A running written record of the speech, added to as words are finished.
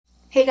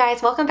Hey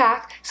guys, welcome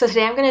back. So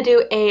today I'm going to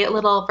do a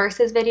little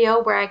versus video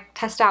where I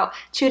test out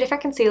two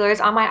different concealers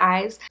on my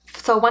eyes.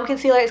 So one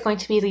concealer is going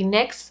to be the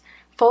NYX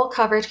Full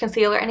Coverage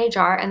Concealer in a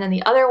jar, and then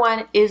the other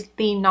one is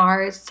the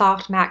NARS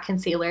Soft Matte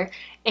Concealer,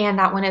 and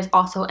that one is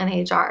also in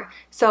a jar.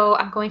 So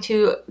I'm going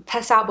to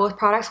test out both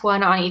products,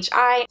 one on each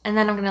eye, and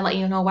then I'm going to let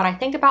you know what I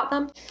think about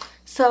them.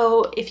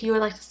 So if you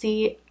would like to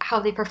see how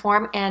they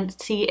perform and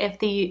see if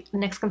the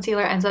NYX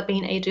concealer ends up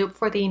being a dupe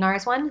for the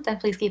NARS one, then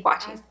please keep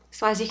watching.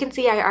 So as you can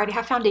see, I already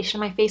have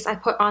foundation on my face. I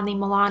put on the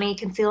Milani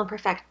Conceal and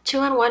Perfect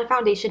 2-in-1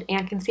 foundation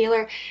and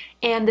concealer,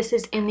 and this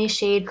is in the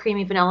shade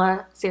Creamy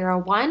Vanilla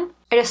 01.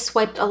 I just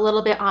swiped a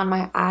little bit on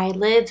my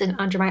eyelids and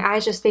under my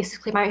eyes, just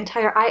basically my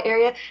entire eye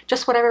area,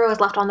 just whatever was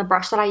left on the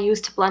brush that I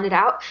used to blend it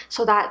out,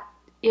 so that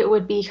it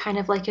would be kind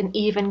of like an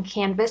even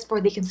canvas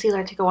for the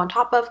concealer to go on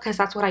top of, because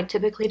that's what I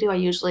typically do. I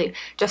usually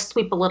just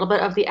sweep a little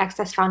bit of the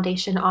excess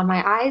foundation on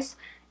my eyes,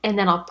 and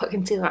then I'll put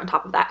concealer on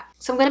top of that.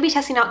 So I'm going to be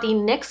testing out the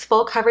NYX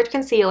Full Coverage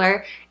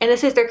Concealer, and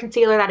this is their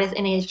concealer that is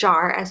in a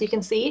jar, as you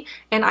can see.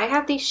 And I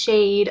have the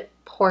shade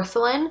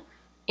Porcelain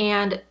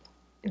and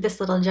this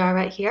little jar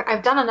right here.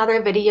 I've done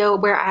another video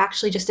where I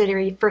actually just did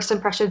a first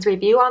impressions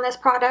review on this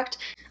product.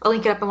 I'll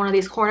link it up in one of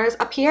these corners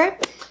up here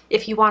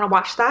if you want to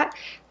watch that.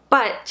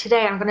 But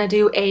today I'm going to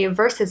do a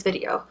versus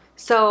video.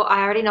 So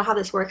I already know how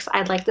this works.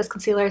 I like this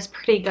concealer, is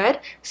pretty good.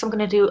 So I'm going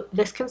to do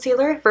this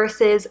concealer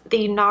versus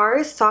the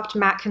NARS Soft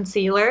Matte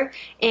Concealer.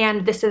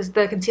 And this is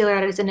the concealer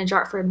that is in a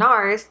jar for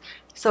NARS.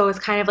 So it's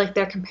kind of like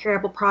their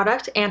comparable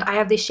product. And I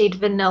have the shade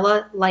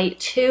Vanilla Light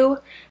 2,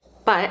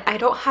 but I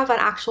don't have an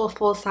actual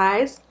full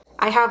size.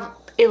 I have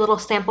a little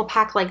sample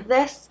pack like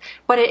this,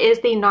 but it is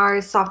the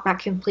NARS Soft Matte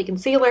Complete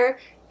Concealer.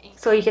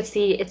 So you can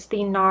see it's the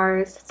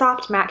NARS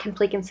Soft Matte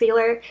Complete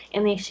Concealer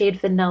in the shade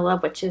Vanilla,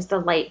 which is the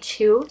Light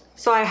 2.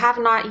 So I have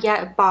not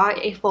yet bought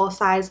a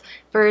full-size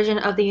version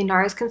of the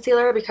NARS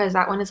concealer because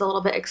that one is a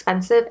little bit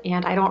expensive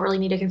and I don't really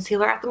need a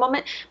concealer at the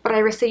moment. But I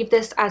received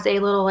this as a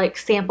little like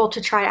sample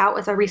to try out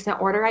with a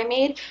recent order I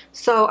made.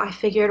 So I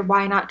figured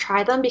why not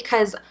try them,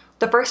 because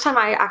the first time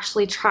I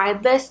actually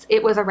tried this,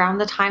 it was around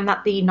the time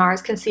that the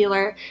NARS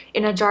concealer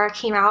in a jar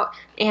came out,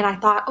 and I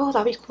thought, oh,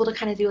 that'd be cool to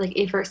kind of do like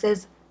a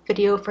versus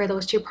video for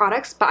those two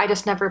products, but I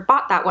just never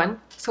bought that one.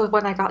 So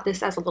when I got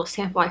this as a little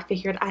sample, I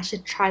figured I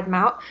should try them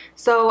out.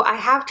 So I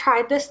have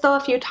tried this though a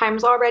few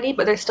times already,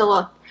 but there's still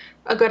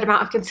a good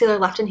amount of concealer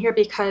left in here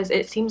because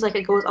it seems like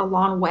it goes a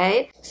long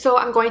way. So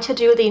I'm going to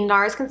do the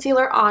NARS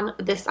concealer on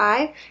this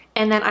eye,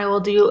 and then I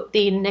will do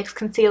the NYX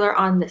concealer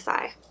on this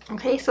eye.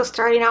 Okay, so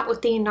starting out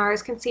with the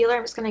NARS concealer,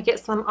 I'm just going to get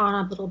some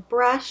on a little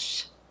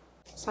brush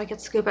so I can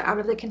scoop it out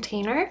of the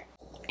container.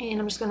 And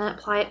I'm just going to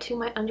apply it to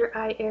my under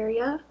eye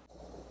area.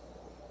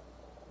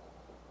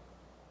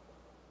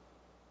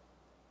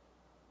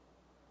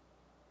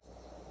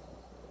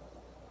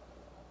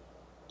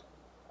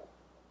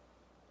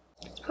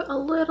 Put a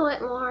little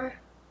bit more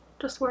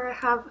just where I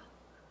have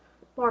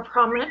more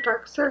prominent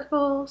dark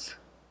circles,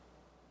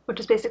 which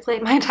is basically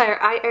my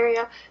entire eye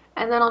area,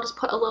 and then I'll just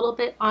put a little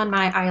bit on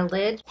my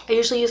eyelid. I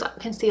usually use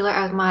concealer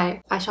as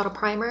my eyeshadow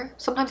primer.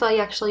 Sometimes I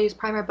actually use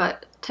primer,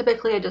 but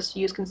typically I just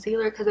use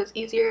concealer because it's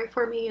easier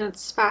for me and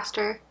it's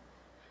faster.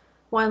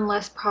 One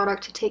less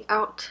product to take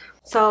out.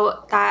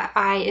 So that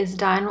eye is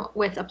done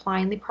with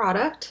applying the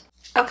product.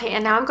 Okay,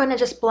 and now I'm going to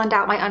just blend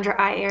out my under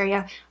eye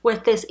area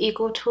with this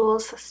Eco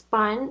Tools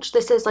sponge.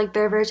 This is like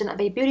their version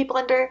of a beauty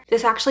blender.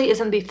 This actually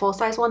isn't the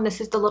full-size one.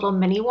 This is the little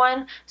mini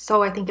one.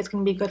 So I think it's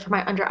going to be good for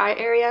my under eye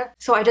area.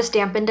 So I just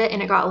dampened it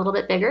and it got a little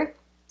bit bigger.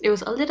 It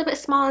was a little bit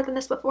smaller than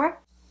this before.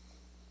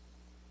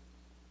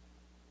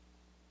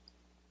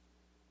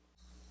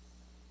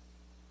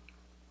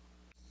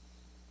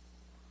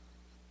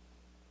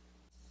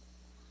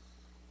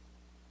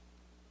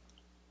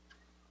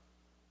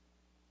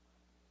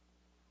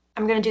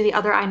 I'm going to do the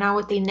other eye now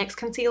with the NYX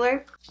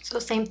concealer. So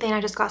same thing,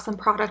 I just got some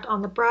product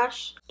on the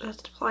brush.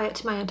 Just apply it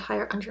to my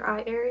entire under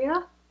eye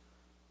area.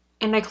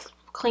 And I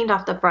cleaned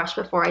off the brush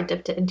before I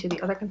dipped it into the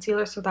other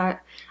concealer so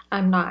that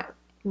I'm not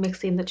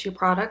mixing the two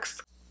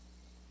products.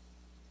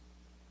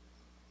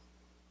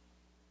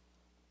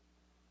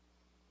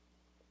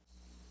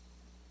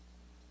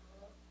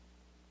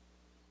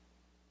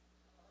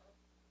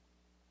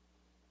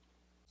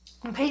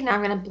 Okay, now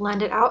I'm going to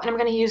blend it out, and I'm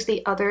going to use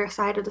the other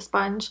side of the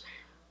sponge,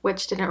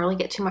 which didn't really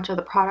get too much of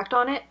the product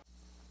on it.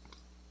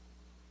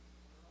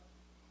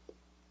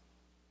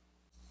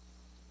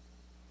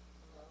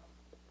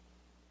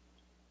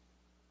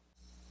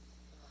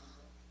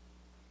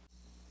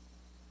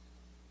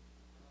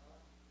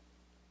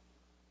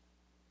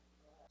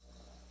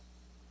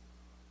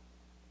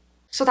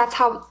 So that's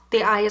how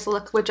the eyes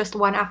look with just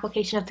one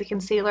application of the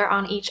concealer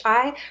on each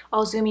eye.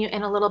 I'll zoom you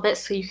in a little bit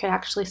so you can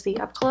actually see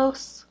up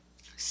close.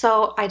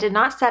 So I did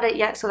not set it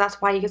yet, so that's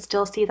why you can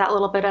still see that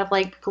little bit of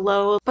like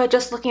glow. But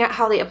just looking at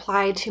how they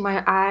apply to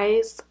my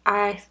eyes,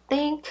 I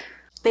think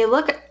they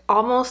look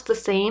almost the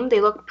same. They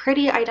look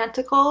pretty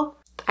identical.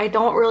 I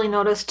don't really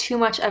notice too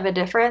much of a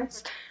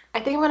difference.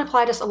 I think I'm going to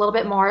apply just a little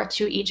bit more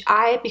to each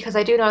eye because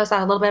I do notice that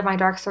a little bit of my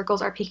dark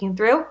circles are peeking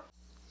through.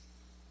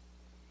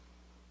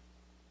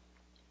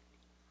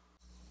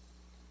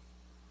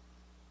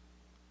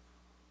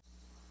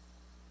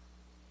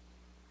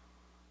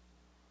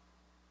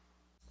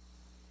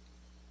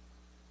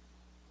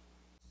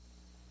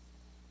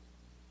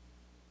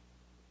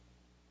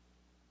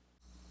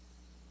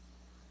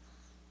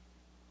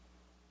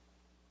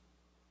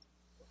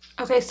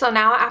 Okay, so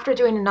now after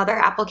doing another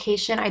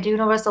application, I do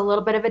notice a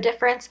little bit of a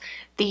difference.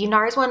 The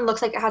NARS one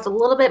looks like it has a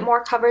little bit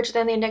more coverage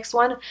than the NYX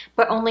one,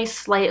 but only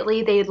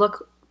slightly. They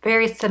look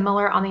very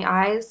similar on the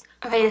eyes.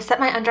 Okay, to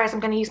set my under eyes, I'm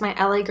going to use my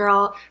LA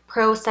Girl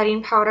Pro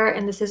Setting Powder,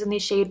 and this is in the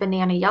shade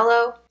Banana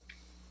Yellow.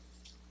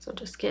 So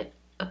just get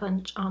a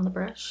bunch on the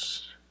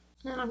brush.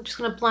 And I'm just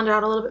going to blend it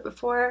out a little bit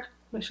before,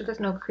 make sure there's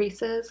no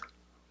creases.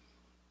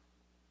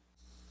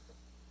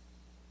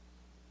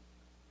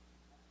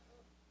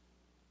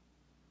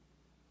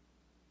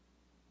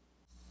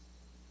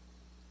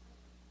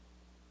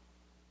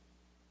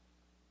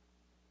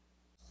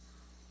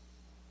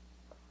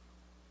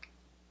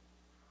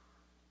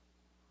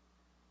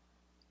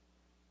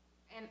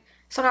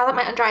 So now that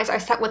my under eyes are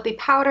set with the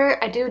powder,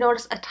 I do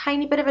notice a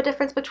tiny bit of a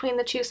difference between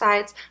the two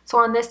sides. So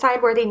on this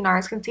side where the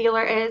NARS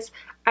concealer is,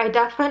 I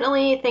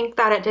definitely think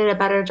that it did a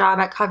better job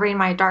at covering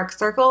my dark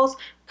circles,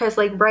 because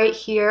like right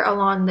here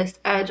along this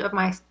edge of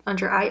my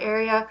under eye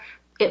area,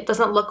 it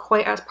doesn't look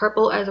quite as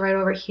purple as right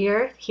over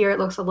here. Here it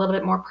looks a little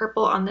bit more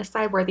purple on this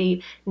side where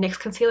the NYX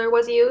concealer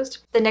was used.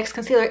 The NYX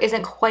concealer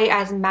isn't quite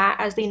as matte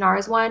as the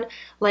NARS one.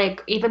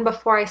 Like even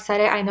before I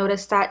set it, I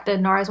noticed that the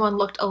NARS one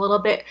looked a little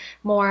bit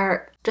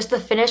more, just the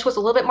finish was a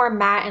little bit more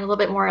matte and a little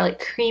bit more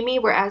like creamy,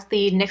 whereas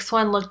the NYX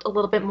one looked a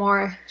little bit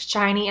more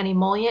shiny and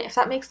emollient, if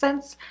that makes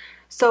sense.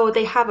 So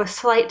they have a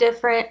slight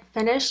different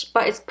finish,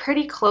 but it's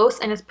pretty close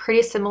and it's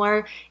pretty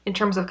similar in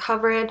terms of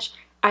coverage.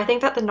 I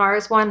think that the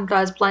NARS one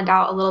does blend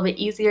out a little bit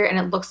easier and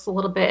it looks a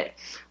little bit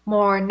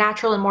more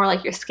natural and more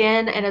like your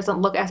skin and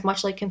doesn't look as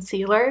much like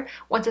concealer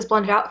once it's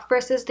blended out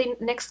versus the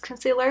NYX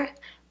concealer.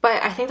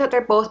 But I think that they're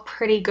both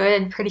pretty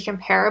good and pretty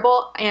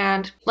comparable,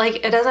 and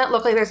like it doesn't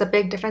look like there's a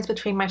big difference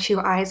between my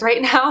two eyes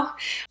right now.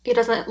 It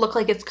doesn't look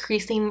like it's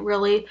creasing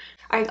really.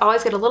 I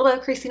always get a little bit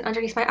of creasing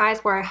underneath my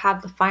eyes where I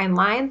have the fine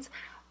lines.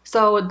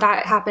 So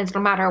that happens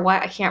no matter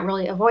what. I can't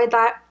really avoid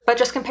that. But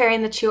just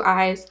comparing the two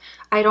eyes,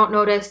 I don't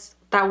notice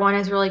that one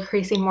is really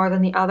creasing more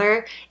than the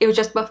other. It was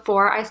just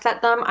before I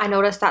set them, I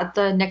noticed that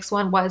the NYX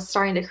one was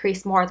starting to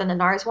crease more than the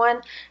NARS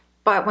one.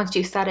 But once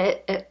you set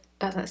it, it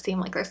doesn't seem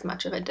like there's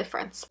much of a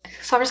difference.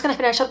 So I'm just going to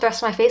finish up the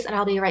rest of my face and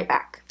I'll be right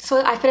back.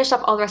 So I finished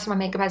up all the rest of my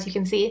makeup, as you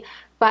can see,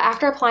 but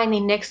after applying the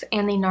NYX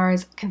and the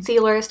NARS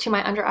concealers to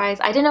my under eyes,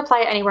 I didn't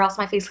apply it anywhere else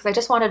on my face because I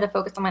just wanted to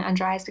focus on my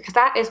under eyes because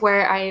that is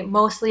where I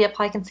mostly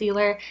apply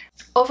concealer.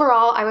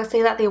 Overall, I would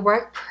say that they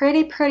work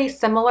pretty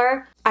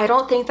similar. I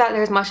don't think that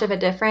there's much of a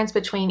difference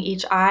between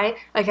each eye.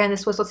 Again,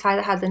 this was the side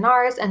that has the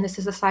NARS and this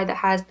is the side that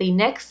has the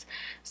NYX.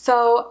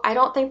 So I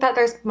don't think that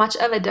there's much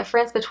of a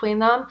difference between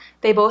them.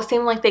 They both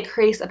seem like they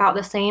crease about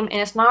the same, and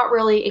it's not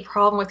really a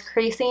problem with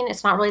creasing.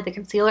 It's not really the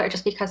concealer,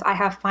 just because I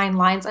have fine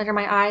lines under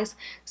my eyes.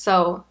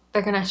 So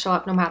they're gonna show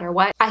up no matter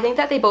what. I think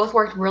that they both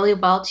worked really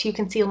well to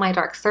conceal my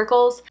dark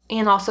circles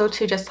and also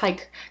to just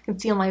like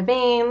conceal my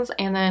veins,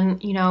 and then,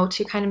 you know,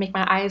 to kind of make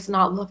my eyes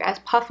not look as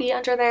puffy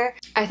under there.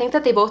 I think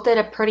that they both did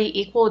a pretty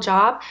equal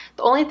job.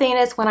 The only thing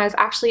is when I was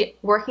actually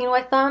working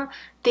with them,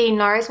 the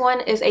NARS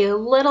one is a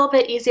little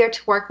bit easier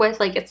to work with.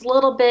 Like it's a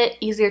little bit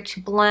easier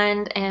to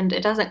blend and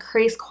it doesn't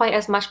crease quite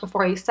as much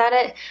before you set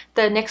it.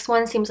 The NYX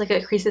one seems like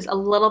it creases a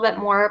little bit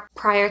more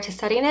prior to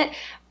setting it.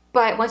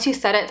 But once you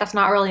set it, that's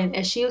not really an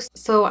issue.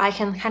 So I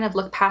can kind of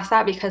look past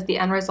that because the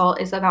end result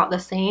is about the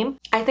same.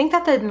 I think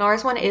that the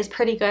NARS one is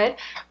pretty good,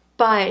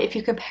 but if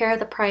you compare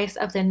the price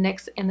of the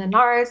NYX and the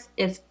NARS,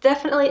 it's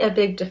definitely a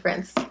big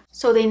difference.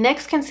 So the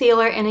NYX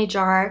concealer in a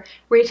jar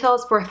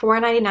retails for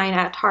 $4.99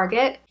 at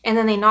Target, and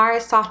then the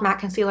NARS Soft Matte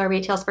Concealer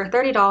retails for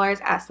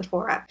 $30 at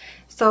Sephora.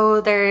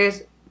 So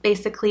there's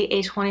basically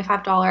a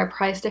 $25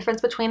 price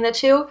difference between the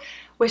two,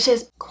 which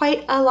is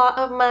quite a lot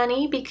of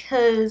money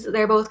because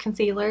they're both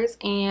concealers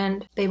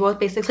and they both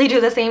basically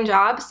do the same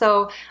job.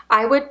 So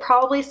I would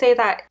probably say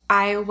that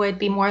I would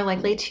be more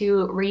likely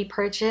to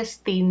repurchase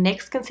the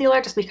NYX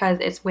concealer just because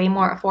it's way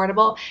more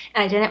affordable,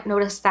 and I didn't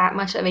notice that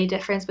much of a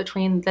difference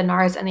between the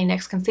NARS and the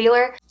NYX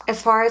concealer.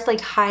 As far as like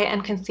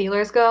high-end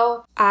concealers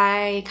go,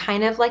 I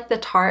kind of like the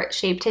Tarte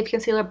Shape Tape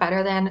concealer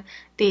better than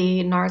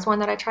the NARS one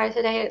that I tried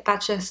today.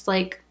 That's just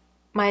like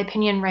my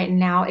opinion right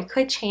now. It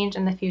could change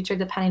in the future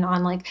depending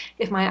on like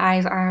if my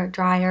eyes are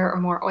drier or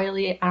more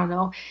oily, I don't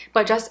know.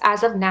 But just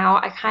as of now,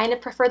 I kind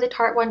of prefer the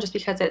Tarte one just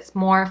because it's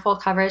more full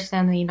coverage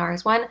than the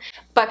NARS one.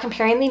 But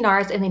comparing the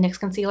NARS and the NYX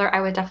concealer,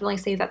 I would definitely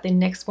say that the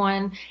NYX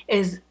one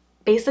is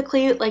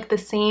basically like the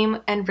same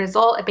end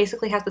result. It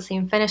basically has the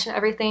same finish and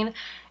everything.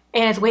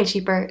 And it's way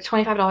cheaper,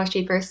 $25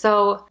 cheaper.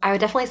 So I would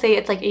definitely say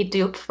it's like a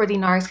dupe for the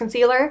NARS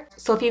concealer.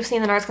 So if you've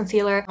seen the NARS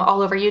concealer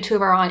all over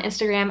YouTube or on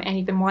Instagram and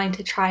you've been wanting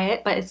to try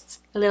it, but it's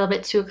a little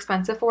bit too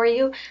expensive for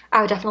you,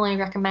 I would definitely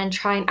recommend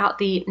trying out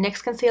the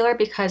NYX concealer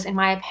because in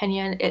my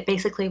opinion, it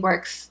basically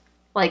works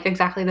like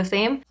exactly the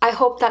same. I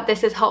hope that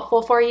this is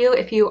helpful for you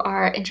if you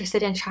are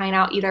interested in trying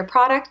out either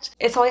product.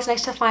 It's always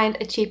nice to find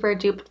a cheaper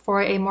dupe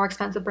for a more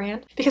expensive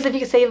brand, because if you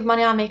can save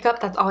money on makeup,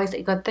 that's always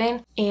a good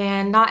thing.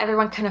 And not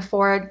everyone can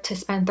afford to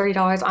spend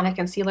 $30 on a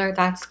concealer.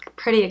 That's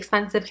pretty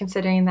expensive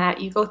considering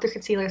that you go through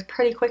concealers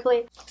pretty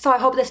quickly. So I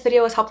hope this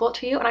video was helpful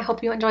to you, and I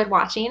hope you enjoyed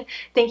watching.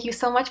 Thank you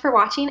so much for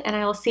watching, and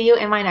I will see you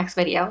in my next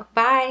video.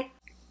 Bye!